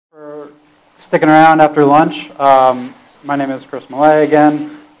sticking around after lunch. My name is Chris Millay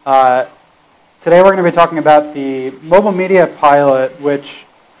again. Today we're going to be talking about the mobile media pilot, which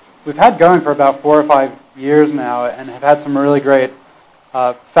we've had going for about 4 or 5 years now and have had some really great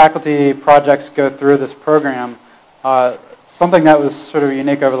faculty projects go through this program. Something that was sort of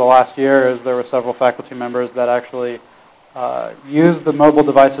unique over the last year is there were several faculty members that actually used the mobile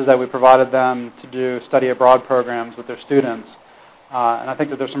devices that we provided them to do study abroad programs with their students. And I think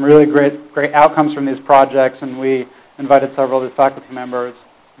that there's some really great outcomes from these projects, and we invited several of the faculty members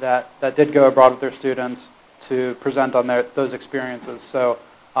that did go abroad with their students to present on those experiences. So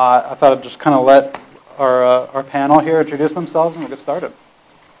I thought I'd just kind of let our panel here introduce themselves and we'll get started.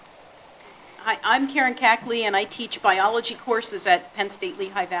 Hi, I'm Karen Cackley, and I teach biology courses at Penn State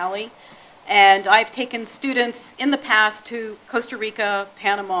Lehigh Valley. And I've taken students in the past to Costa Rica,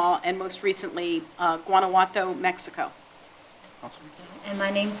 Panama, and most recently Guanajuato, Mexico. Awesome. And my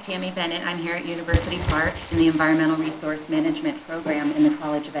name's Tammy Bennett. I'm here at University Park in the Environmental Resource Management program in the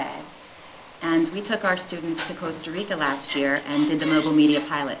College of Ag. And we took our students to Costa Rica last year and did the mobile media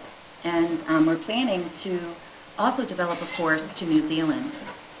pilot. And we're planning to also develop a course to New Zealand.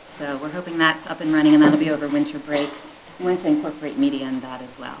 So we're hoping that's up and running, and that'll be over winter break. We want to incorporate media in that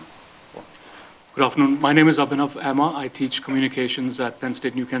as well. Good afternoon. My name is Abhinav Emma. I teach communications at Penn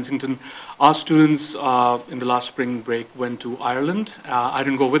State New Kensington. Our students in the last spring break went to Ireland. I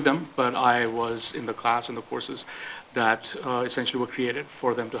didn't go with them, but I was in the class and the courses that essentially were created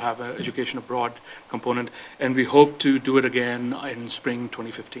for them to have an education abroad component. And we hope to do it again in spring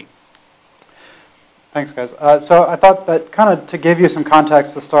 2015. Thanks, guys. So I thought that kind of to give you some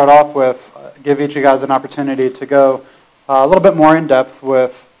context to start off with, give each of you guys an opportunity to go a little bit more in depth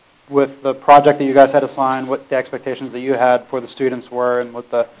with the project that you guys had assigned, what the expectations that you had for the students were, and what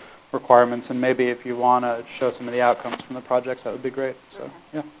the requirements, and maybe if you want to show some of the outcomes from the projects, that would be great. So,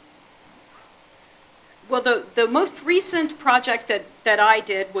 yeah. Well, the most recent project that I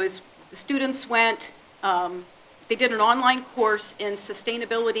did was the students went, they did an online course in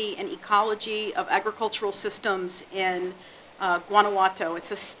sustainability and ecology of agricultural systems in Guanajuato.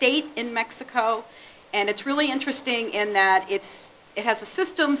 It's a state in Mexico, and it's really interesting in that it has a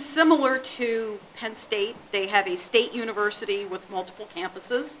system similar to Penn State. They have a state university with multiple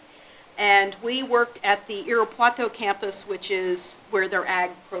campuses. And we worked at the Irapuato campus, which is where their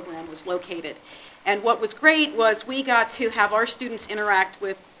ag program was located. And what was great was we got to have our students interact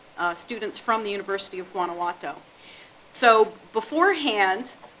with students from the University of Guanajuato. So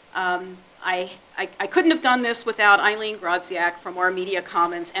beforehand, I couldn't have done this without Eileen Gradziak from our Media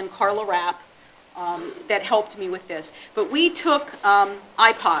Commons and Carla Rapp, that helped me with this. But we took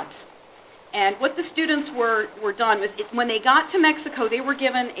iPods, and what the students were done was when they got to Mexico, they were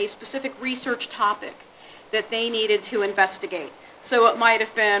given a specific research topic that they needed to investigate. So it might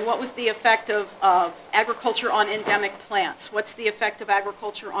have been, what was the effect of agriculture on endemic plants? What's the effect of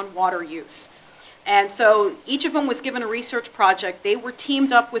agriculture on water use? And so each of them was given a research project. They were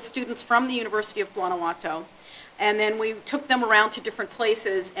teamed up with students from the University of Guanajuato. And then we took them around to different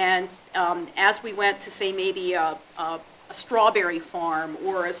places, and as we went to, say, maybe a strawberry farm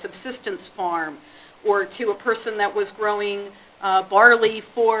or a subsistence farm, or to a person that was growing barley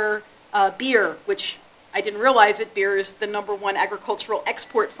for beer, which I didn't realize it, beer is the #1 agricultural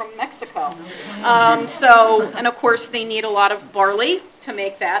export from Mexico. And of course they need a lot of barley to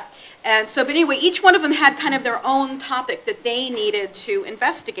make that. And so, but anyway, each one of them had kind of their own topic that they needed to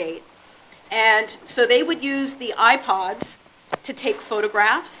investigate. And so they would use the iPods to take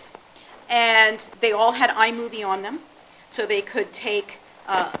photographs, and they all had iMovie on them, so they could take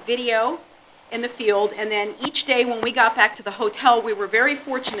video in the field. And then each day when we got back to the hotel, we were very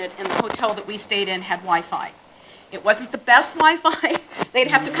fortunate, in the hotel that we stayed in had Wi-Fi. It wasn't the best Wi-Fi. They'd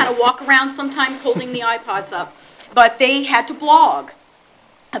have to kind of walk around sometimes holding the iPods up, but they had to blog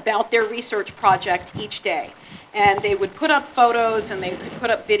about their research project each day. And they would put up photos and they would put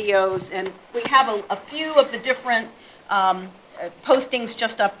up videos, and we have a few of the different postings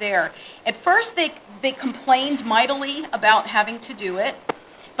just up there. At first they complained mightily about having to do it,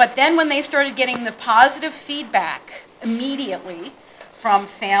 but then when they started getting the positive feedback immediately from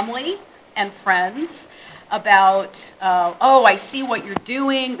family and friends about, oh, I see what you're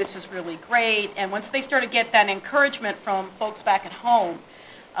doing, this is really great, and once they started to get that encouragement from folks back at home,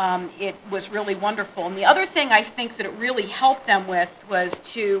 it was really wonderful. And the other thing I think that it really helped them with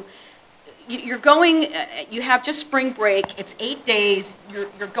was you have just spring break, it's 8 days,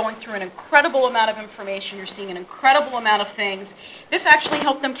 you're going through an incredible amount of information, you're seeing an incredible amount of things. This actually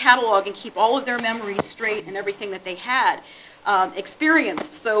helped them catalog and keep all of their memories straight and everything that they had.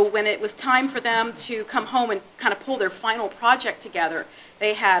 experienced. So when it was time for them to come home and kind of pull their final project together,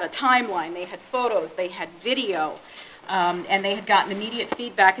 they had a timeline, they had photos, they had video, and they had gotten immediate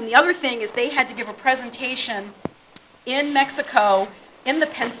feedback. And the other thing is they had to give a presentation in Mexico, in the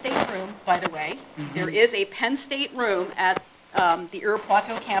Penn State room, by the way. Mm-hmm. There is a Penn State room at the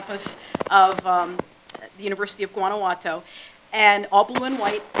Irapuato campus of the University of Guanajuato, and all blue and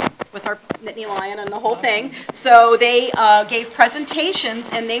white with our Nittany Lion and the whole thing. So they gave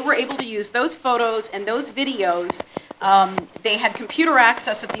presentations, and they were able to use those photos and those videos. They had computer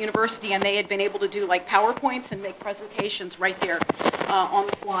access at the university, and they had been able to do like PowerPoints and make presentations right there on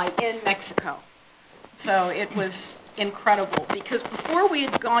the fly in Mexico. So it was incredible, because before we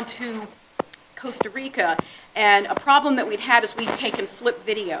had gone to Costa Rica, and a problem that we'd had is we'd taken flip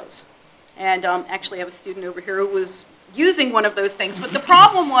videos. And actually I have a student over here who was using one of those things. But the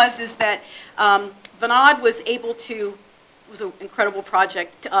problem is that Vinod was able to, it was an incredible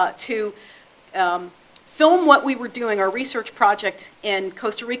project, to film what we were doing, our research project in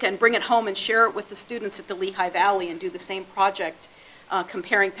Costa Rica, and bring it home and share it with the students at the Lehigh Valley and do the same project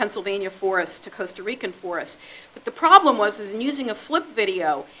comparing Pennsylvania forests to Costa Rican forests. But the problem is in using a flip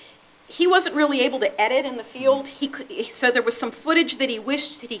video, he wasn't really able to edit in the field. He said there was some footage that he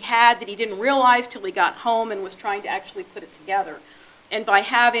wished that he had that he didn't realize till he got home and was trying to actually put it together. And by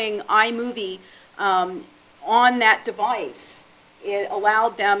having iMovie on that device, it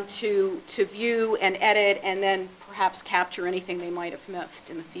allowed them to view and edit and then perhaps capture anything they might have missed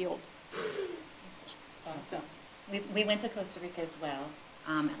in the field. So. We went to Costa Rica as well,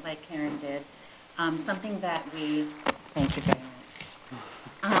 like Karen did. Something that we, thank you very much.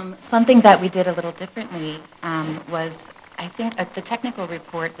 Something that we did a little differently was, I think the technical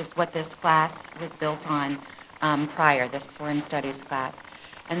report was what this class was built on prior, this foreign studies class.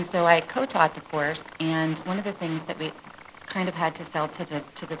 And so I co-taught the course, and one of the things that we kind of had to sell to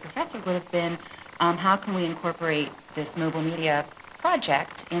the professor would have been how can we incorporate this mobile media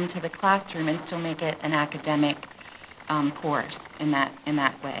project into the classroom and still make it an academic course in that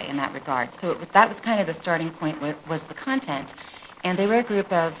way, in that regard. So that was kind of the starting point, was the content. And they were a group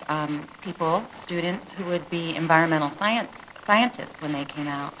of people, students, who would be environmental scientists when they came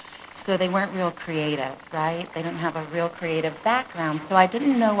out. So they weren't real creative, right? They didn't have a real creative background. So I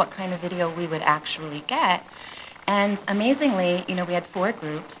didn't know what kind of video we would actually get. And amazingly, we had 4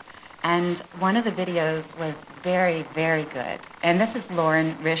 groups, and one of the videos was very, very good. And this is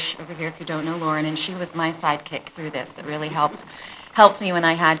Lauren Risch over here, if you don't know Lauren, and she was my sidekick through this that really helped me when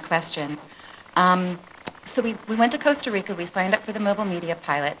I had questions. So we went to Costa Rica, we signed up for the mobile media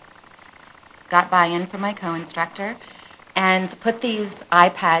pilot, got buy-in from my co-instructor, and put these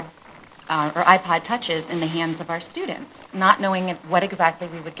iPod touches in the hands of our students, not knowing what exactly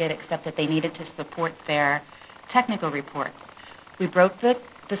we would get except that they needed to support their technical reports. We broke the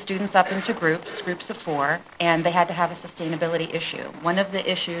students up into groups of 4, and they had to have a sustainability issue. One of the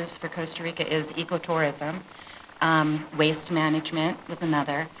issues for Costa Rica is ecotourism, waste management was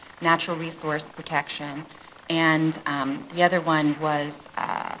another, natural resource protection, and the other one was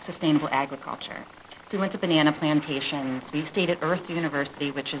sustainable agriculture. So we went to banana plantations. We stayed at Earth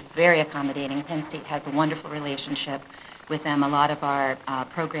University, which is very accommodating. Penn State has a wonderful relationship with them. A lot of our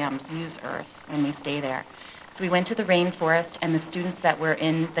programs use Earth when we stay there. So we went to the rainforest, and the students that were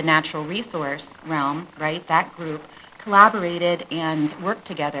in the natural resource realm, right, that group, collaborated and worked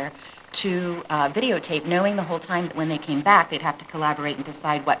together to videotape, knowing the whole time that when they came back, they'd have to collaborate and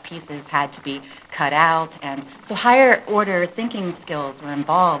decide what pieces had to be cut out. And so higher order thinking skills were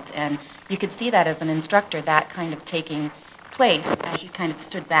involved, and you could see that as an instructor, that kind of taking place as you kind of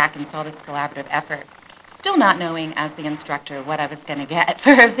stood back and saw this collaborative effort. Still not knowing as the instructor what I was going to get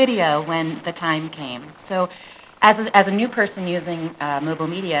for a video when the time came. So as a new person using mobile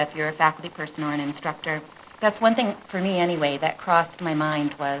media, if you're a faculty person or an instructor, that's one thing for me anyway that crossed my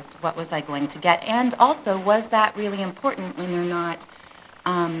mind was what was I going to get, and also was that really important when you're not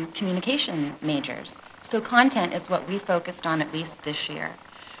communication majors. So content is what we focused on at least this year.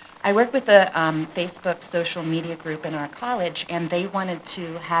 I work with a Facebook social media group in our college, and they wanted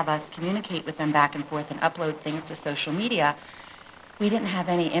to have us communicate with them back and forth and upload things to social media. We didn't have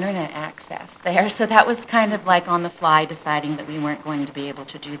any internet access there, so that was kind of like on the fly deciding that we weren't going to be able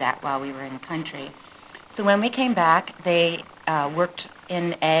to do that while we were in country. So when we came back, they worked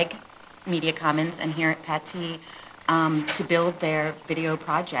in Egg, Media Commons, and here at Pattee to build their video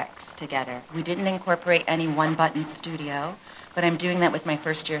projects together. We didn't incorporate any one-button studio, but I'm doing that with my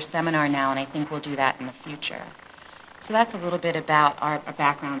first-year seminar now, and I think we'll do that in the future. So that's a little bit about our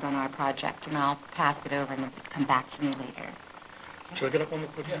background on our project, and I'll pass it over and come back to me later. Should I get up on the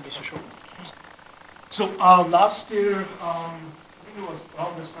podium just to show? So last year, I think it was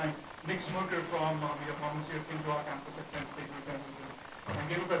around this time, Nick Smirker from Media Commons here came to our campus at Penn State, New Kensington, and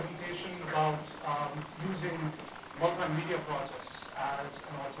gave a presentation about using multimedia projects as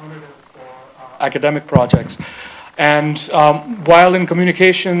an alternative for academic projects. And while in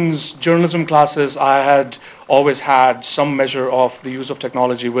communications journalism classes, I had always had some measure of the use of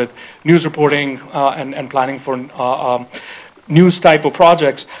technology with news reporting and planning for news type of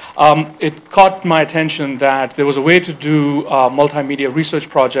projects, it caught my attention that there was a way to do multimedia research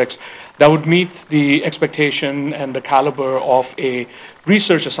projects that would meet the expectation and the caliber of a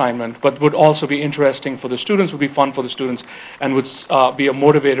research assignment, but would also be interesting for the students, would be fun for the students, and would be a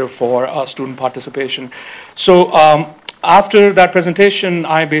motivator for student participation. So after that presentation,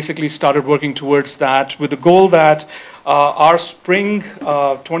 I basically started working towards that with the goal that our spring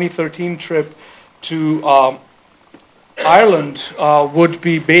 2013 trip to Ireland would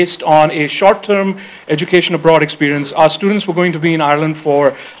be based on a short-term education abroad experience. Our students were going to be in Ireland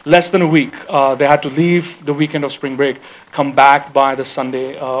for less than a week. They had to leave the weekend of spring break, come back by the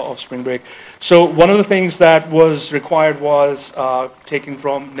Sunday of spring break. So one of the things that was required was, taken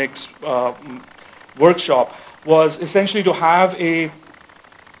from Nick's workshop, was essentially to have a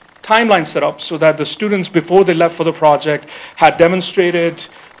timeline set up so that the students, before they left for the project, had demonstrated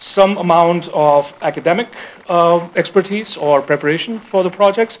some amount of academic expertise or preparation for the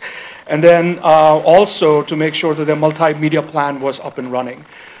projects, and then also to make sure that their multimedia plan was up and running.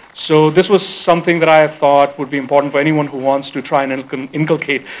 So this was something that I thought would be important for anyone who wants to try and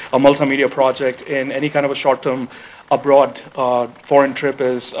inculcate a multimedia project in any kind of a short-term abroad foreign trip.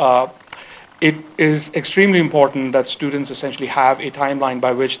 It is extremely important that students essentially have a timeline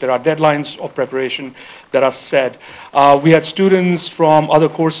by which there are deadlines of preparation that are set. We had students from other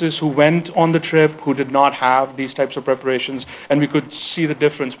courses who went on the trip who did not have these types of preparations, and we could see the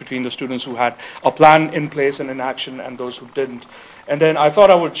difference between the students who had a plan in place and in action and those who didn't. And then I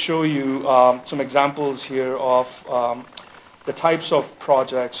thought I would show you some examples here of the types of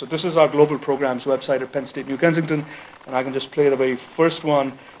projects. So this is our global programs website at Penn State, New Kensington, and I can just play the very first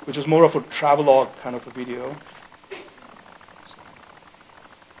one, which is more of a travelogue kind of a video.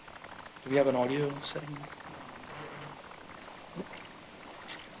 Do we have an audio setting?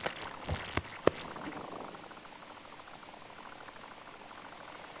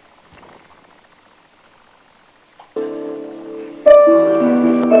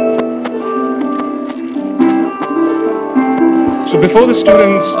 So before the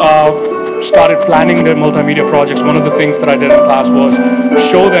students started planning their multimedia projects, one of the things that I did in class was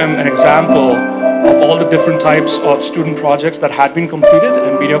show them an example of all the different types of student projects that had been completed,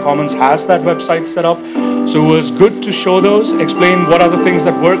 and Media Commons has that website set up. So it was good to show those, explain what are the things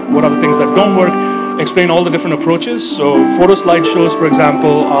that work, what are the things that don't work, explain all the different approaches. So photo slideshows, for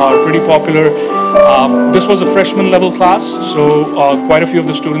example, are pretty popular. This was a freshman level class, so quite a few of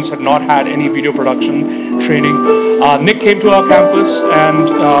the students had not had any video production training. Nick came to our campus and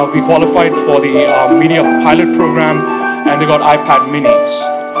we qualified for the media pilot program, and they got iPad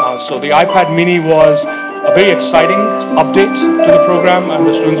minis. So the iPad mini was a very exciting update to the program, and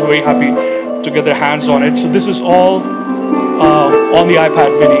the students were very happy to get their hands on it. So this is all on the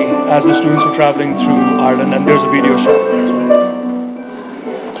iPad mini as the students were traveling through Ireland, and there's a video shot there as well.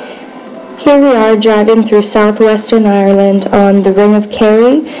 Here we are driving through southwestern Ireland on the Ring of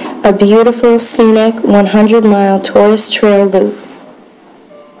Kerry, a beautiful, scenic 100-mile tourist trail loop.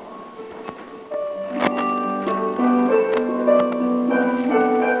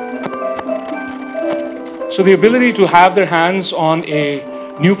 So the ability to have their hands on a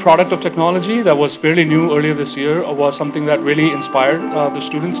new product of technology that was fairly new earlier this year was something that really inspired the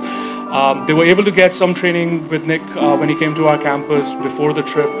students. They were able to get some training with Nick when he came to our campus before the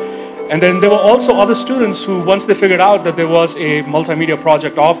trip. And then there were also other students who, once they figured out that there was a multimedia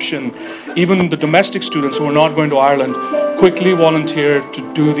project option, even the domestic students who were not going to Ireland quickly volunteered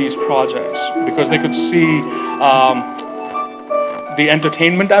to do these projects because they could see the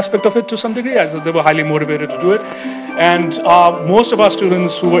entertainment aspect of it to some degree, as they were highly motivated to do it. And most of our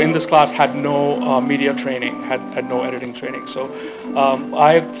students who were in this class had no media training, had no editing training. So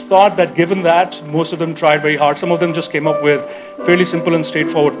I thought that given that, most of them tried very hard. Some of them just came up with fairly simple and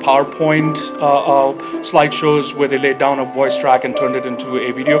straightforward PowerPoint slideshows where they laid down a voice track and turned it into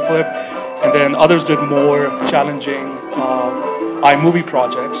a video clip. And then others did more challenging iMovie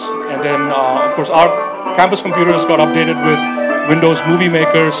projects. And then, of course, our campus computers got updated with Windows Movie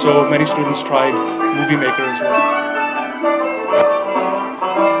Maker, so many students tried Movie Maker as well.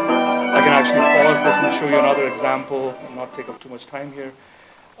 I can actually pause this and show you another example and not take up too much time here.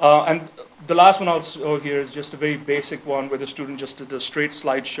 And the last one I'll show here is just a very basic one where the student just did a straight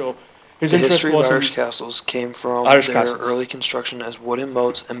slideshow His The interest history of was Irish in castles came from Irish their castles. early construction as wooden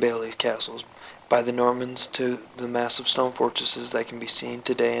moats and bailey castles by the Normans to the massive stone fortresses that can be seen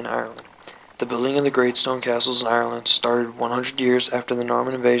today in Ireland. The building of the great stone castles in Ireland started 100 years after the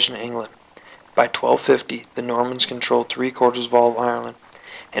Norman invasion of England. By 1250, the Normans controlled 3/4 of all of Ireland,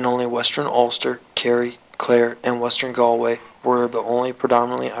 and only western Ulster, Kerry, Clare, and western Galway were the only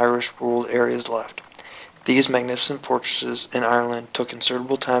predominantly Irish-ruled areas left. These magnificent fortresses in Ireland took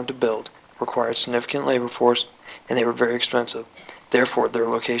considerable time to build, required significant labor force, and they were very expensive. Therefore, their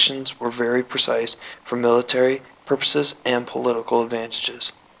locations were very precise for military purposes and political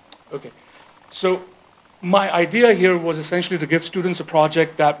advantages. Okay. So my idea here was essentially to give students a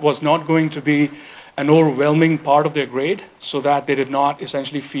project that was not going to be an overwhelming part of their grade, so that they did not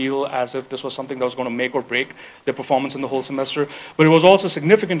essentially feel as if this was something that was going to make or break their performance in the whole semester, but it was also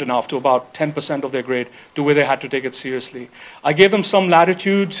significant enough to about 10% of their grade to where they had to take it seriously. I gave them some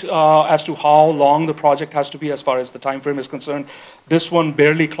latitude as to how long the project has to be as far as the time frame is concerned. This one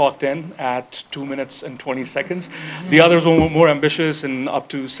barely clocked in at 2 minutes and 20 seconds. The others were more ambitious and up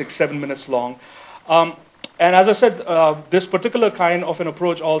to 6-7 minutes long. And as I said, this particular kind of an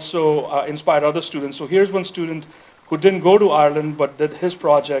approach also inspired other students. So here's one student who didn't go to Ireland, but did his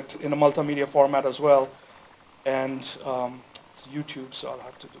project in a multimedia format as well. And it's YouTube, so I'll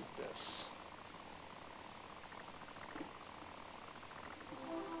have to do this.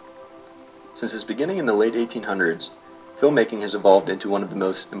 Since its beginning in the late 1800s, filmmaking has evolved into one of the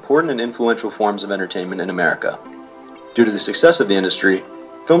most important and influential forms of entertainment in America. Due to the success of the industry,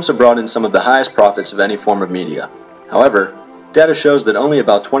 films have brought in some of the highest profits of any form of media. However, data shows that only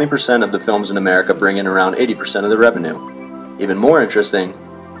about 20% of the films in America bring in around 80% of the revenue. Even more interesting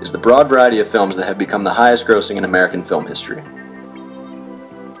is the broad variety of films that have become the highest grossing in American film history.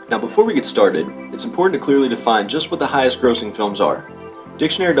 Now before we get started, it's important to clearly define just what the highest grossing films are.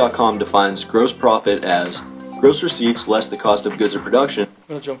 Dictionary.com defines gross profit as gross receipts less the cost of goods of production I'm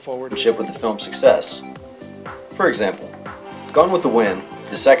going to jump forward. with the film's success. For example, Gone with the Wind,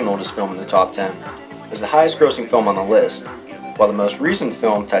 the second oldest film in the top 10, is the highest grossing film on the list, while the most recent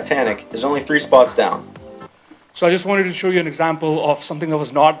film, Titanic, is only 3 spots down. So I just wanted to show you an example of something that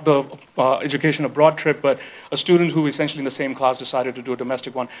was not the education abroad trip, but a student who essentially in the same class decided to do a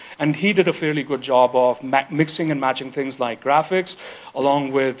domestic one. And he did a fairly good job of mixing and matching things like graphics,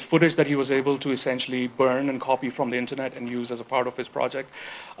 along with footage that he was able to essentially burn and copy from the internet and use as a part of his project.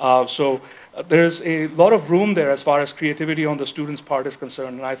 So there's a lot of room there as far as creativity on the student's part is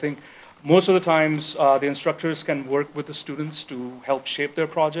concerned. And I think most of the times, the instructors can work with the students to help shape their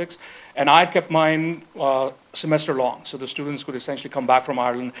projects. And I kept mine semester long, so the students could essentially come back from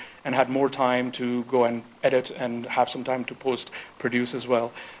Ireland and had more time to go and edit and have some time to post-produce as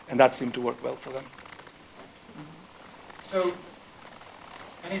well. And that seemed to work well for them. So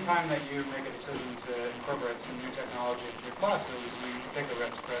anytime that you make a decision to incorporate some new technology into your classes, you take the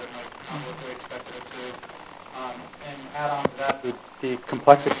risk, right? It might not what they expected it to. And add on to that the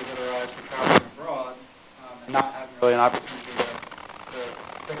complexities that arise from traveling abroad and not having really an opportunity to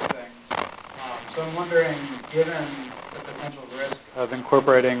fix things. So I'm wondering, given the potential risk of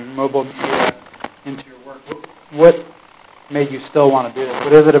incorporating mobile media into your work, what made you still want to do this?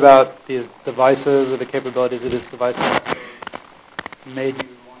 What is it about these devices or the capabilities of these devices that made you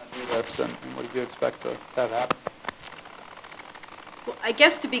want to do this, and what did you expect to have happen? Well, I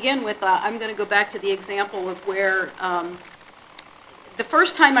guess to begin with, I'm going to go back to the example of where the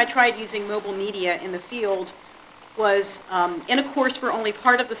first time I tried using mobile media in the field was in a course where only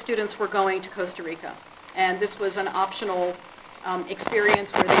part of the students were going to Costa Rica. And this was an optional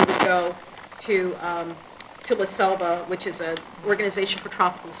experience where they would go to La Selva, which is an organization for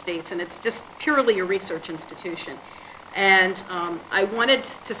tropical states, and it's just purely a research institution. And I wanted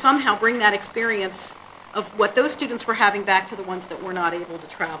to somehow bring that experience of what those students were having back to the ones that were not able to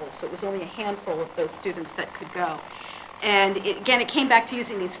travel. So it was only a handful of those students that could go. And again, it came back to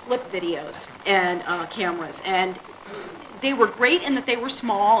using these flip videos and cameras. And they were great in that they were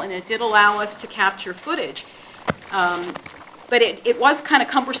small, and it did allow us to capture footage. But it was kind of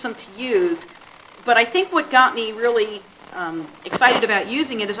cumbersome to use. But I think what got me really excited about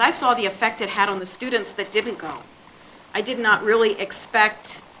using it is I saw the effect it had on the students that didn't go. I did not really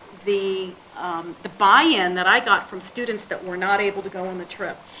expect the buy-in that I got from students that were not able to go on the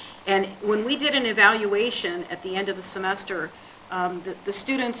trip. And when we did an evaluation at the end of the semester, the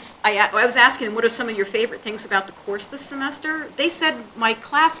students, I was asking them, what are some of your favorite things about the course this semester? They said, my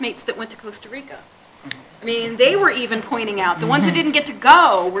classmates that went to Costa Rica. I mean, they were even pointing out, the ones that didn't get to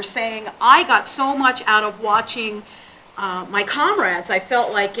go were saying, I got so much out of watching my comrades, I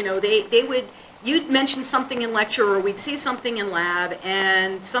felt like, they would, you'd mention something in lecture or we'd see something in lab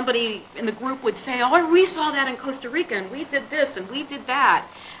and somebody in the group would say, oh, we saw that in Costa Rica and we did this and we did that.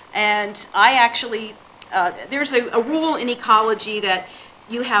 And I actually, there's a rule in ecology that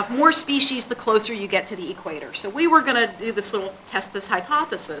you have more species the closer you get to the equator. So we were going to do this little, test this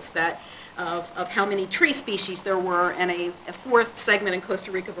hypothesis that of how many tree species there were in a forest segment in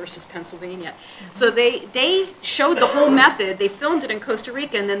Costa Rica versus Pennsylvania. So they showed the whole method, they filmed it in Costa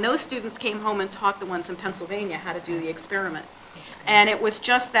Rica, and then those students came home and taught the ones in Pennsylvania how to do the experiment. And it was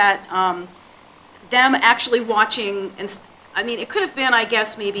just that them actually watching, and I mean, it could have been, I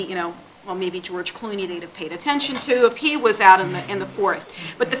guess, maybe, well, maybe George Clooney they'd have paid attention to if he was out in the forest.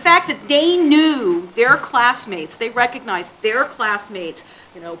 But the fact that they knew their classmates, they recognized their classmates,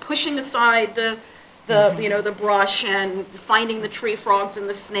 pushing aside the brush and finding the tree frogs and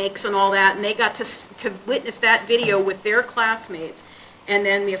the snakes and all that, and they got to witness that video with their classmates, and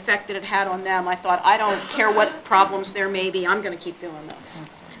then the effect that it had on them, I thought, I don't care what problems there may be, I'm going to keep doing this.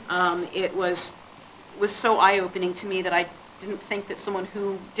 It was so eye-opening to me that I didn't think that someone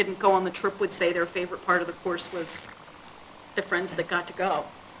who didn't go on the trip would say their favorite part of the course was the friends that got to go.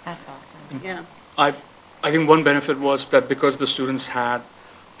 That's awesome. Yeah. I think one benefit was that because the students had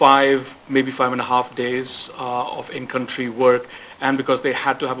 5, maybe 5.5 days of in-country work, and because they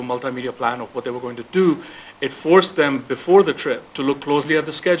had to have a multimedia plan of what they were going to do, it forced them before the trip to look closely at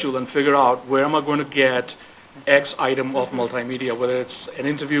the schedule and figure out where am I going to get X item of multimedia, whether it's an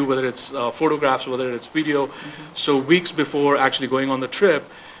interview, whether it's photographs, whether it's video. So weeks before actually going on the trip,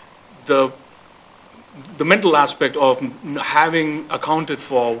 the mental aspect of having accounted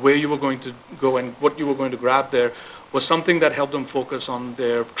for where you were going to go and what you were going to grab there was something that helped them focus on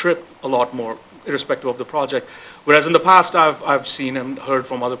their trip a lot more, irrespective of the project. Whereas in the past, I've seen and heard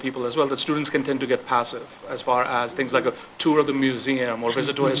from other people as well that students can tend to get passive as far as things like a tour of the museum or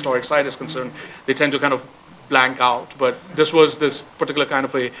visit to a historic site is concerned. They tend to kind of blank out. But this was this particular kind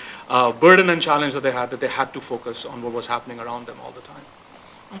of a burden and challenge that they had to focus on what was happening around them all the time.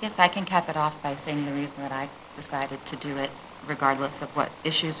 I guess I can cap it off by saying the reason that I decided to do it, regardless of what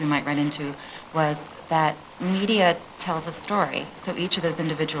issues we might run into, was that media tells a story. So each of those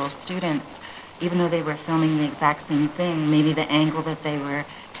individual students, even though they were filming the exact same thing, maybe the angle that they were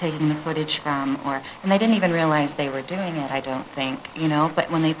taking the footage from, and they didn't even realize they were doing it, I don't think, but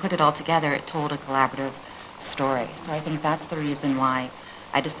when they put it all together, it told a collaborative story. So I think that's the reason why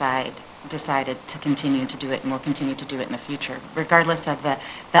I decided to continue to do it, and will continue to do it in the future. Regardless of the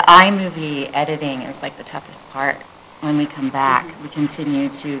iMovie editing is like the toughest part. When we come back, we continue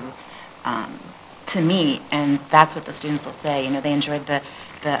to meet, and that's what the students will say. They enjoyed the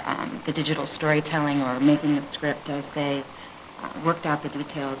digital storytelling or making the script as they worked out the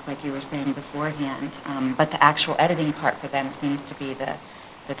details, like you were saying beforehand. But the actual editing part for them seems to be the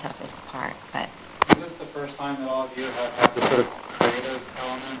toughest part. But is this the first time that all of you have had this sort of creative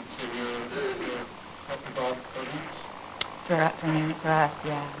element to your blog programs? For us,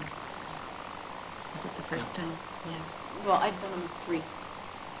 yeah. Is it the first time? Yeah. Well, I've done them 3.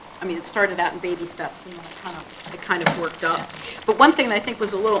 I mean, it started out in baby steps, and then it kind of worked up. But one thing that I think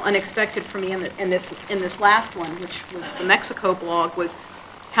was a little unexpected for me in this last one, which was the Mexico blog, was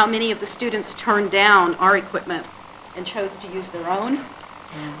how many of the students turned down our equipment and chose to use their own.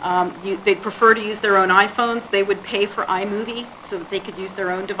 They'd prefer to use their own iPhones. They would pay for iMovie so that they could use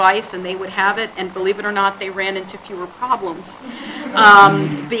their own device and they would have it. And believe it or not, they ran into fewer problems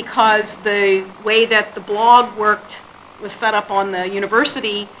because the way that the blog worked was set up on the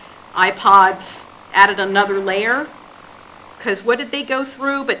university iPods added another layer. Because what did they go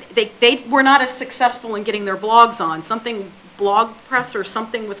through? But they were not as successful in getting their blogs on. Something, Blog Press or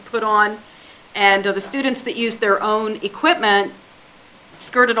something was put on, and the students that used their own equipment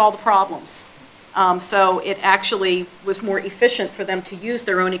skirted all the problems. So it actually was more efficient for them to use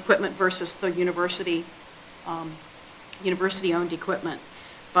their own equipment versus the university-owned equipment.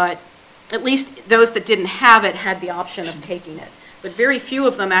 But at least those that didn't have it had the option of taking it. But very few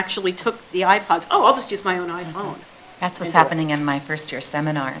of them actually took the iPods. Oh, I'll just use my own iPhone. That's what's happening in my first year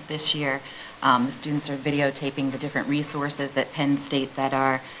seminar this year. The students are videotaping the different resources at Penn State that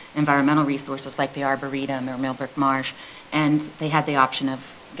are environmental resources like the Arboretum or Millbrook Marsh, and they had the option of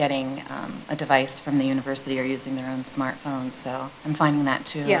getting a device from the university or using their own smartphone. So I'm finding that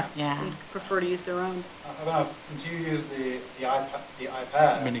too. Yeah. They prefer to use their own. Since you use the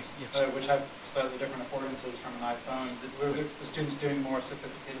iPad, Mini, yes. Which have slightly different affordances from an iPhone, were the students doing more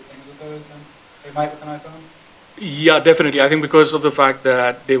sophisticated things with those than they might with an iPhone? Yeah, definitely. I think because of the fact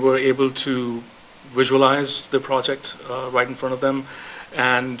that they were able to visualize the project right in front of them,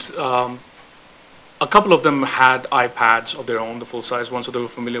 and a couple of them had iPads of their own, the full-size ones, so they were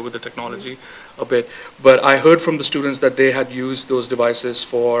familiar with the technology a bit. But I heard from the students that they had used those devices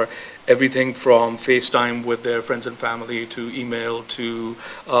for everything from FaceTime with their friends and family to email to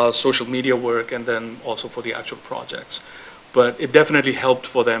social media work, and then also for the actual projects. But it definitely helped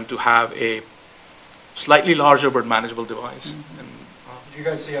for them to have a slightly larger but manageable device. Mm-hmm. And, did you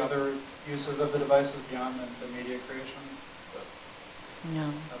guys see other uses of the devices beyond the media creation?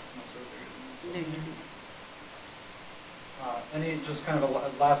 No. That's mostly what they're using. Any just kind of a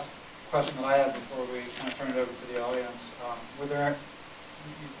last question that I had before we kind of turn it over to the audience. Were there,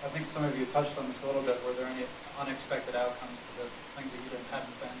 I think some of you touched on this a little bit, were there any unexpected outcomes to this, things that you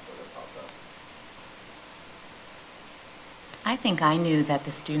hadn't planned for that popped up? I think I knew that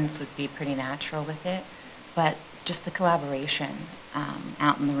the students would be pretty natural with it, but just the collaboration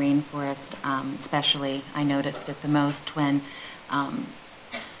out in the rainforest, especially, I noticed it the most when,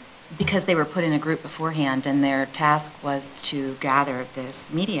 because they were put in a group beforehand and their task was to gather this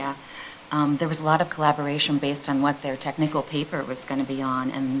media, there was a lot of collaboration based on what their technical paper was going to be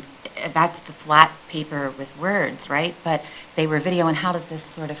on, and that's the flat paper with words, right? But they were video, and how does this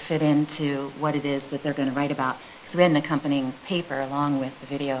sort of fit into what it is that they're going to write about? Because we had an accompanying paper along with the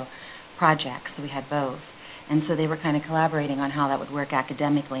video project, so we had both. And so they were kind of collaborating on how that would work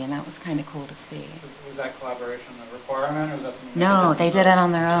academically, and that was kind of cool to see. Was that collaboration a requirement, or was that something? No, they did it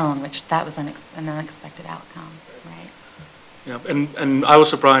on their own, which that was an unexpected outcome, right? Yeah, and I was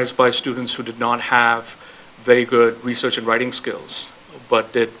surprised by students who did not have very good research and writing skills,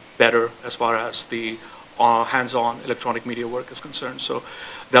 but did better as far as the hands-on electronic media work is concerned. So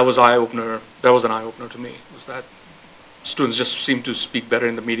that was eye-opener. That was an eye-opener to me, was that students just seem to speak better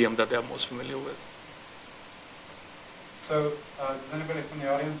in the medium that they're most familiar with. So, does anybody from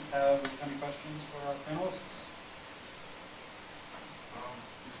the audience have any questions for our panelists?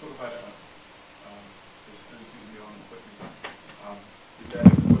 You spoke about the students using their own equipment. Did that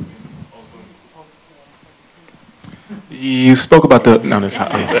equipment also? You spoke about the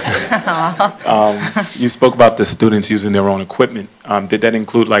you spoke about the students using their own equipment. Did that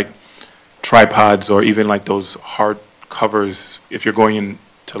include like tripods or even like those hard covers if you're going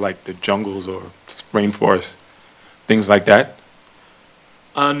into like the jungles or rainforests? Things like that?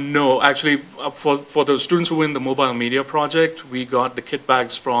 No, actually, for the students who were in the mobile media project, we got the kit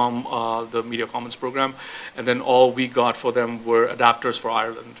bags from the Media Commons program, and then all we got for them were adapters for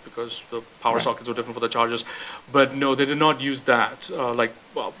Ireland because the power sockets were different for the chargers. But no, they did not use that.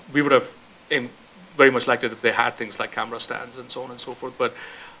 We would have very much liked it if they had things like camera stands and so on and so forth, but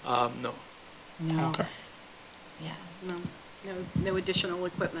no. No. Okay. Yeah. No additional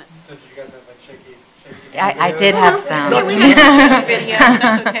equipment. So did you guys have like shaky I did have some. Yeah, we had video,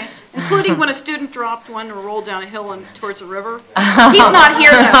 that's okay. Including when a student dropped one or rolled down a hill and towards a river. He's not here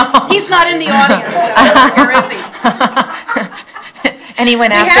though. He's not in the audience though. Where is he? And he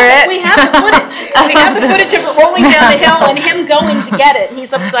went after it? We have the footage. We have the footage of it rolling down the hill and him going to get it. And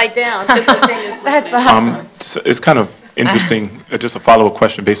he's upside down because the thing is That's awesome. So it's kind of interesting, just a follow-up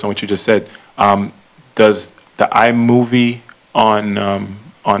question based on what you just said. Does the iMovie on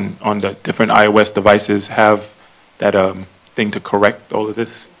the different iOS devices have that thing to correct all of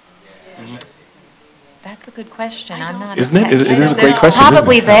this? Mm-hmm. That's a good question. I'm not. Isn't it? It is a great It's question.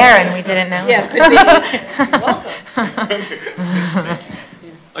 probably there, and we didn't know. Yeah, could be. You're welcome.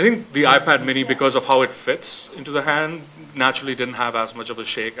 I think the iPad mini, because of how it fits into the hand, naturally didn't have as much of a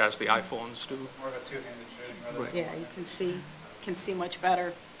shake as the iPhones do. More of a two-handed shake. Right. Yeah, you can see much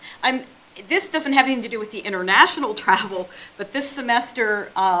better. This doesn't have anything to do with the international travel, but this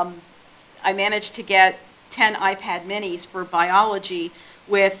semester I managed to get 10 iPad minis for biology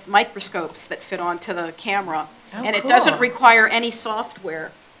with microscopes that fit onto the camera. Oh, and it cool. doesn't require any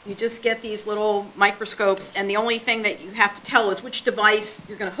software. You just get these little microscopes, and the only thing that you have to tell is which device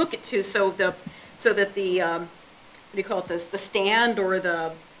you're going to hook it to, so that the what do you call it, the stand or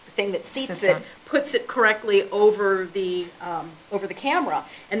the thing that seats it puts it correctly over the camera,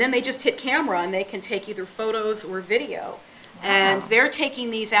 and then they just hit camera and they can take either photos or video. Wow. And they're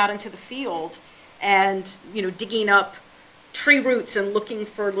taking these out into the field and digging up tree roots and looking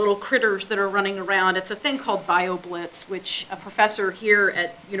for little critters that are running around. It's a thing called BioBlitz, which a professor here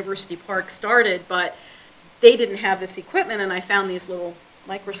at University Park started, but they didn't have this equipment, and I found these little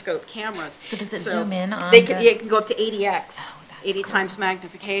microscope cameras. So does it zoom in on it can go up to 80x. 80 times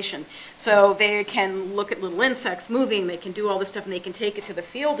magnification. So they can look at little insects moving, they can do all this stuff, and they can take it to the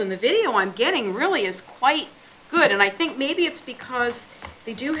field. And the video I'm getting really is quite good. And I think maybe it's because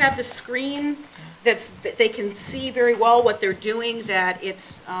they do have the screen that they can see very well what they're doing, that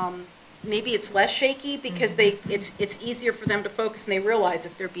it's maybe it's less shaky because it's easier for them to focus, and they realize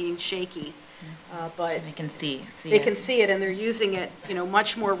if they're being shaky. but They can see they it. can see it, and they're using it,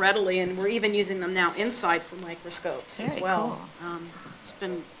 much more readily, and we're even using them now inside for microscopes as Very well. cool. It's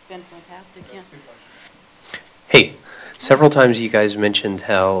been fantastic, yeah. Hey, several times you guys mentioned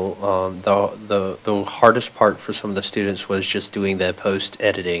how the hardest part for some of the students was just doing the post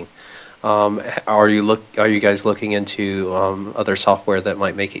editing. Are you guys looking into other software that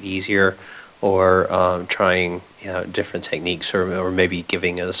might make it easier, or trying different techniques, or maybe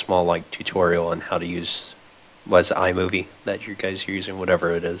giving a small tutorial on how to use iMovie that you guys are using,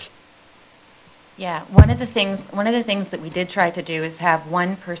 whatever it is? Yeah, one of the things that we did try to do is have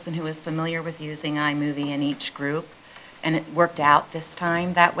one person who is familiar with using iMovie in each group, and it worked out this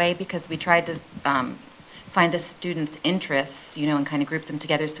time that way because we tried to find the students' interests, and kind of group them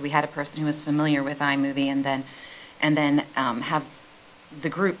together. So we had a person who was familiar with iMovie, and then have the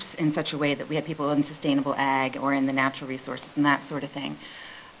groups in such a way that we had people in sustainable ag or in the natural resources and that sort of thing.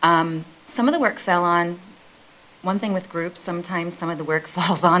 Some of the work fell on. One thing with groups, sometimes some of the work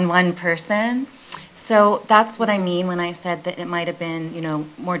falls on one person. So that's what I mean when I said that it might have been,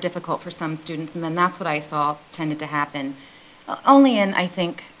 more difficult for some students, and then that's what I saw tended to happen. Only in, I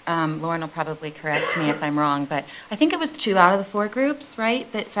think, Lauren will probably correct me if I'm wrong, but I think it was 2 out of the 4 groups, right,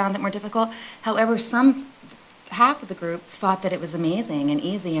 that found it more difficult. However, half of the group thought that it was amazing and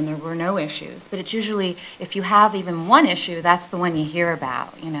easy and there were no issues. But it's usually, if you have even one issue, that's the one you hear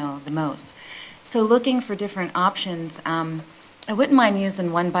about, the most. So looking for different options, I wouldn't mind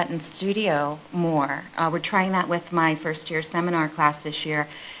using One Button Studio more. We're trying that with my first-year seminar class this year,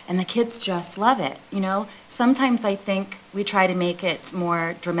 and the kids just love it. Sometimes I think we try to make it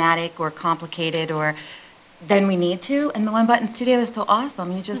more dramatic or complicated or than we need to, and the One Button Studio is so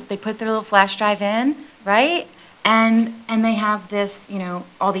awesome. They put their little flash drive in, right? And they have this,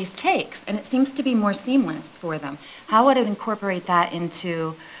 all these takes, and it seems to be more seamless for them. How would it incorporate that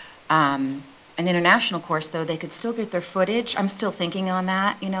into an international course, though? They could still get their footage. I'm still thinking on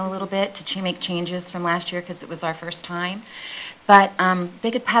that, a little bit to make changes from last year because it was our first time. But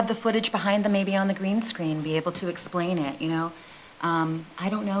they could have the footage behind them, maybe on the green screen, be able to explain it, I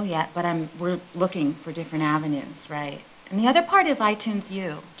don't know yet, but we're looking for different avenues, right? And the other part is iTunes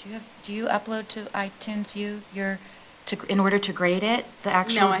U. Do you upload to iTunes U in order to grade it, the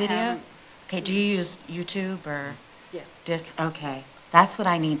actual No, video? I haven't. Okay, do you use YouTube or Yeah. just, okay. That's what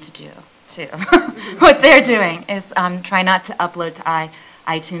I need to do, too. What they're doing is try not to upload to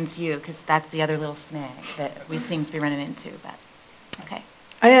iTunes U, because that's the other little snag that we seem to be running into, but, okay.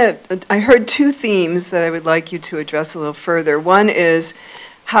 I heard 2 themes that I would like you to address a little further. One is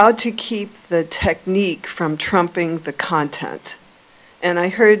how to keep the technique from trumping the content. And I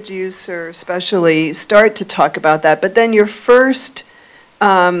heard you, sir, especially start to talk about that, but then your first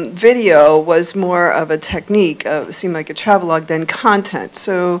video was more of a technique, it seemed like a travelogue, than content.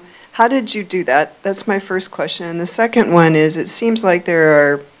 So how did you do that? That's my first question. And the second one is, it seems like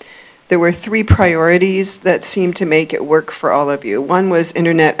there were 3 priorities that seemed to make it work for all of you. One was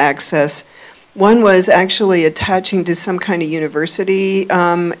internet access. One was actually attaching to some kind of university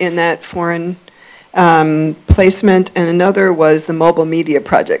in that foreign placement, and another was the mobile media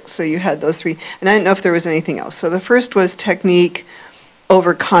project. So you had those 3, and I didn't know if there was anything else. So the first was technique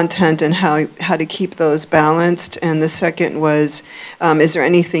over content and how to keep those balanced, and the second was, is there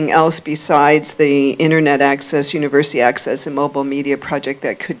anything else besides the internet access, university access, and mobile media project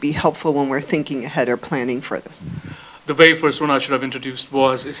that could be helpful when we're thinking ahead or planning for this? The very first one I should have introduced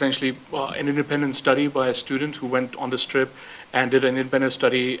was essentially an independent study by a student who went on this trip and did an independent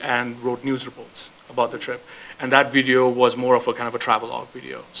study and wrote news reports about the trip. And that video was more of a kind of a travelogue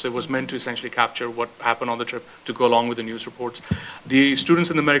video. So it was meant to essentially capture what happened on the trip to go along with the news reports. The students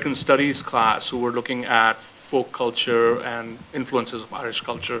in the American Studies class who were looking at folk culture and influences of Irish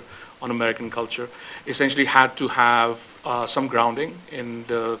culture on American culture essentially had to have some grounding in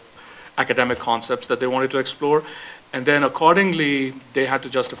the academic concepts that they wanted to explore. And then accordingly, they had to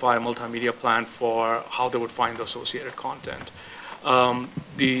justify a multimedia plan for how they would find the associated content.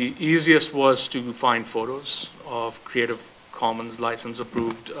 The easiest was to find photos of Creative Commons license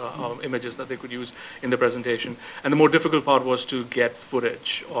approved images that they could use in the presentation. And the more difficult part was to get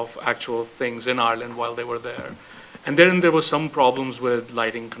footage of actual things in Ireland while they were there. And then there were some problems with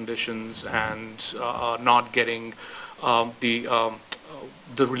lighting conditions and not getting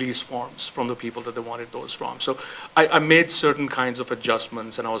the release forms from the people that they wanted those from. So I made certain kinds of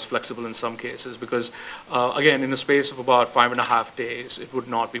adjustments, and I was flexible in some cases because, again, in a space of about 5.5 days, it would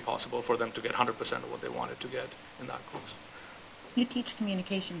not be possible for them to get 100% of what they wanted to get in that course. You teach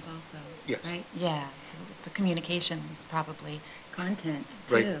communications also, Yes. right? Yeah, so it's the communications probably content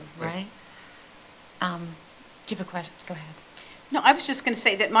too, right? Do you have a question? Go ahead. No, I was just going to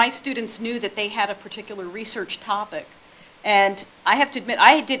say that my students knew that they had a particular research topic. And I have to admit,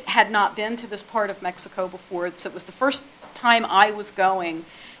 had not been to this part of Mexico before, so it was the first time I was going.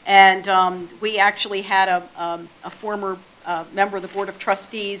 And we actually had a former member of the Board of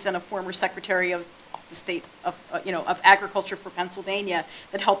Trustees and a former Secretary of the State of Agriculture for Pennsylvania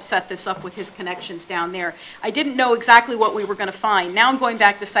that helped set this up with his connections down there. I didn't know exactly what we were going to find. Now I'm going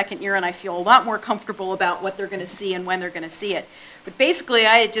back the second year and I feel a lot more comfortable about what they're going to see and when they're going to see it. But basically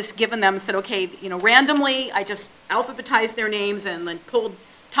I had just given them and said, okay, randomly I just alphabetized their names and then pulled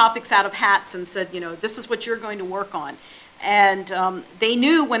topics out of hats and said, this is what you're going to work on. And they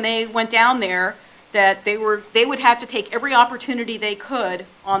knew when they went down there that they would have to take every opportunity they could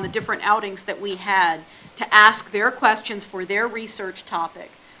on the different outings that we had to ask their questions for their research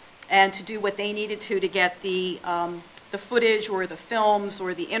topic and to do what they needed to get the footage or the films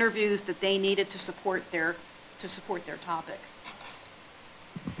or the interviews that they needed to support their topic.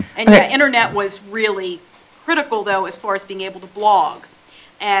 And okay. Yeah, internet was really critical though as far as being able to blog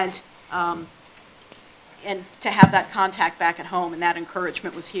and to have that contact back at home, and that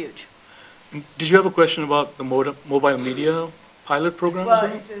encouragement was huge. Did you have a question about the mobile media pilot program? Well,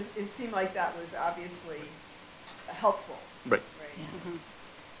 it seemed like that was obviously helpful. Right. Mm-hmm.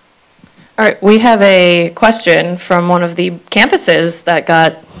 All right, we have a question from one of the campuses that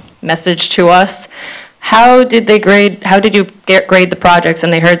got messaged to us. How did you grade the projects,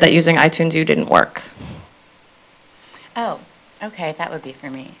 and they heard that using iTunes U didn't work? Oh, okay, that would be for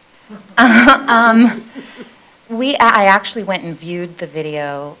me. I actually went and viewed the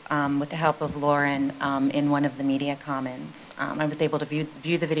video with the help of Lauren in one of the media commons. I was able to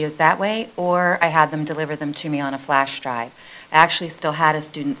view the videos that way, or I had them deliver them to me on a flash drive. I actually still had a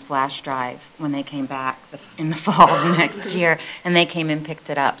student's flash drive when they came back in the fall of next year, and they came and picked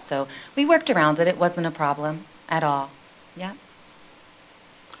it up. So we worked around it. It wasn't a problem at all. Yeah.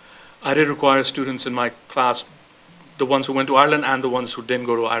 I did require students in my class, the ones who went to Ireland and the ones who didn't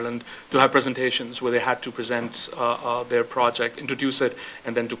go to Ireland, to have presentations where they had to present their project, introduce it,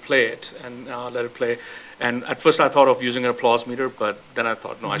 and then to play it and let it play. And at first I thought of using an applause meter, but then I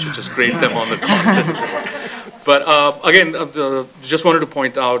thought, no, I should just grade them on the content. But again, just wanted to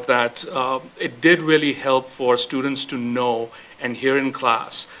point out that it did really help for students to know and hear in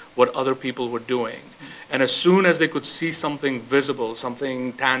class what other people were doing. And as soon as they could see something visible,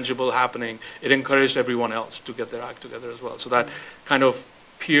 something tangible happening, it encouraged everyone else to get their act together as well. So that kind of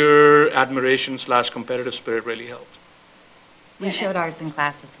peer admiration / competitive spirit really helped. We showed ours in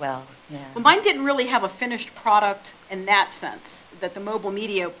class as well. Yeah. Well, mine didn't really have a finished product in that sense, that the mobile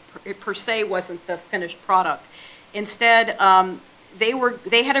media per se wasn't the finished product. Instead,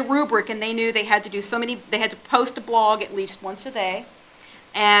 they had a rubric and they knew they had to do they had to post a blog at least once a day.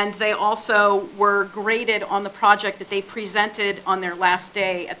 And they also were graded on the project that they presented on their last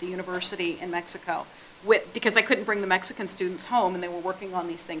day at the university in Mexico, because I couldn't bring the Mexican students home and they were working on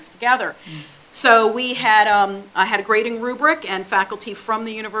these things together. So we had, I had a grading rubric, and faculty from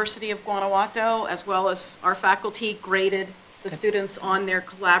the University of Guanajuato, as well as our faculty, graded the students on their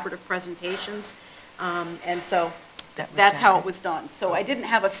collaborative presentations. And so that's how it was done. So I didn't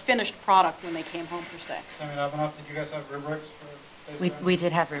have a finished product when they came home per se. I mean, did you guys have rubrics for? We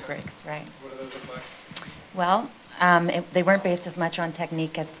did have rubrics, right. What do those look like? Well, they weren't based as much on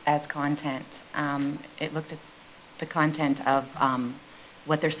technique as content. It looked at the content of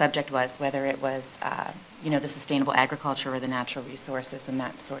what their subject was, whether it was the sustainable agriculture or the natural resources and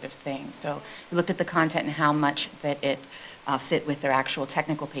that sort of thing. So we looked at the content and how much that it fit with their actual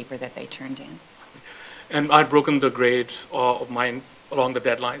technical paper that they turned in. And I'd broken the grade of mine along the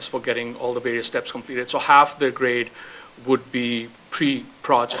deadlines for getting all the various steps completed. So half their grade would be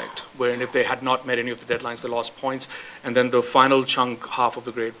pre-project, wherein if they had not met any of the deadlines, they lost points. And then the final chunk, half of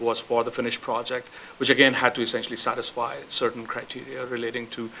the grade, was for the finished project, which again had to essentially satisfy certain criteria relating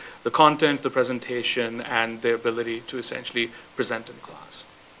to the content, the presentation, and their ability to essentially present in class.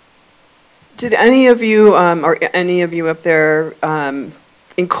 Did any of you, or any of you up there,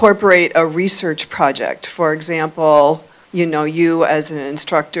 incorporate a research project? For example, you as an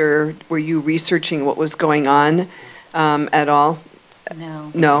instructor, were you researching what was going on at all?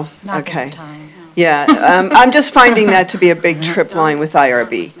 No. No? Not okay. this time. No. Yeah, I'm just finding that to be a big trip line with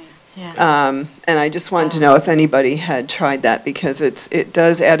IRB. Yeah. And I just wanted to know if anybody had tried that, because it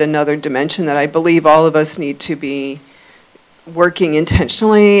does add another dimension that I believe all of us need to be working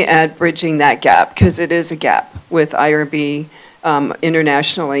intentionally at bridging that gap, because it is a gap with IRB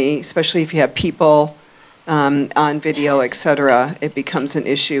internationally, especially if you have people on video, et cetera. It becomes an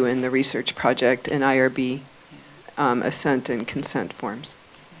issue in the research project and IRB assent and consent forms.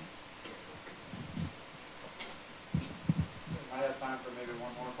 I have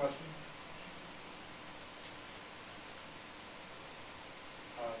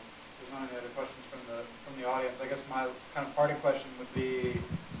on any other questions from the audience. I guess my kind of parting question would be,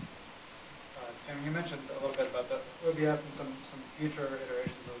 Tim, you mentioned a little bit about the OBS and some future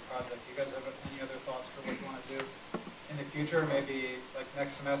iterations of the project. Do you guys have any other thoughts for what you want to do in the future, maybe like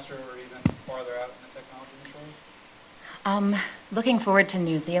next semester or even farther out in the technology maturity? Looking forward to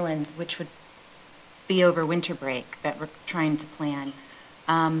New Zealand, which would be over winter break that we're trying to plan.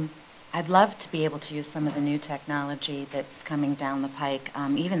 I'd love to be able to use some of the new technology that's coming down the pike.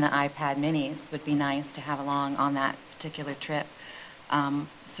 Even the iPad minis would be nice to have along on that particular trip.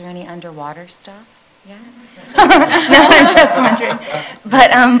 Is there any underwater stuff? Yeah. No, I'm just wondering.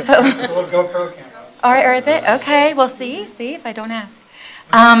 But GoPro cameras. Are they? Okay. Well, see if I don't ask.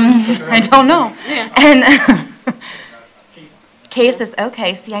 I don't know. Yeah. And cases.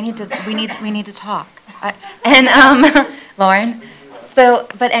 Okay. See, we need to talk. Lauren. So,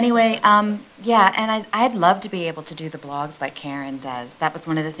 but anyway, yeah, and I'd love to be able to do the blogs like Karen does. That was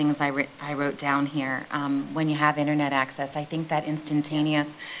one of the things I wrote down here. When you have internet access, I think that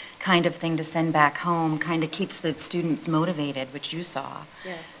instantaneous kind of thing to send back home kind of keeps the students motivated, which you saw.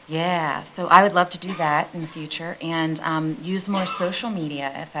 Yes. Yeah, so I would love to do that in the future and use more social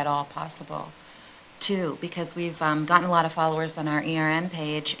media if at all possible, too, because we've gotten a lot of followers on our ERM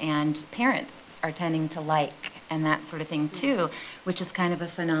page, and parents are tending to like and that sort of thing too, which is kind of a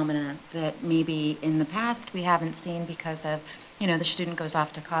phenomenon that maybe in the past we haven't seen because of, the student goes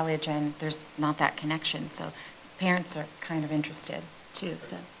off to college and there's not that connection. So parents are kind of interested too.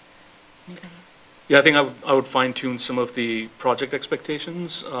 So, okay. Yeah, I think I would fine-tune some of the project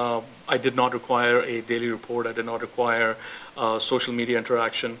expectations. I did not require a daily report. I did not require social media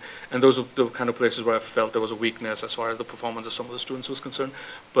interaction. And those are the kind of places where I felt there was a weakness as far as the performance of some of the students was concerned.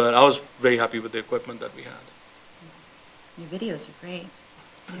 But I was very happy with the equipment that we had. Your videos are great.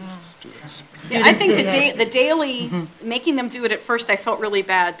 Yeah. Yeah, I think the daily, making them do it at first, I felt really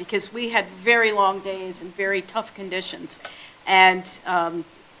bad because we had very long days and very tough conditions. And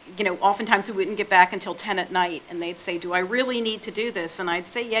oftentimes we wouldn't get back until 10 at night, and they'd say, do I really need to do this? And I'd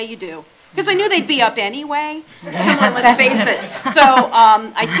say, yeah, you do. Because I knew they'd be up anyway, let's face it. So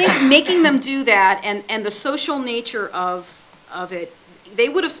I think making them do that and the social nature of it, they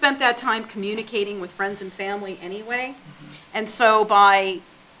would have spent that time communicating with friends and family anyway. And so by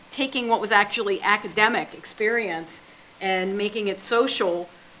taking what was actually academic experience and making it social,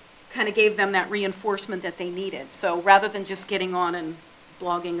 kind of gave them that reinforcement that they needed. So rather than just getting on and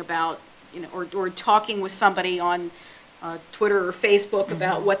blogging about, or talking with somebody on Twitter or Facebook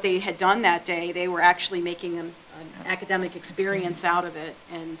about what they had done that day, they were actually making an academic experience out of it.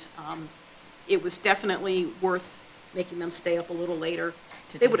 And it was definitely worth making them stay up a little later.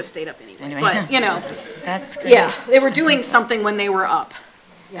 They would have stayed up anyway. But, That's great. yeah, they were doing something when they were up.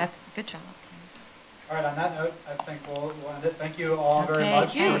 Yeah. That's a good job. All right, on that note, I think we'll end it. Thank you all very Okay,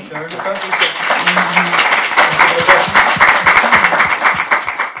 much for thanks. sharing with us.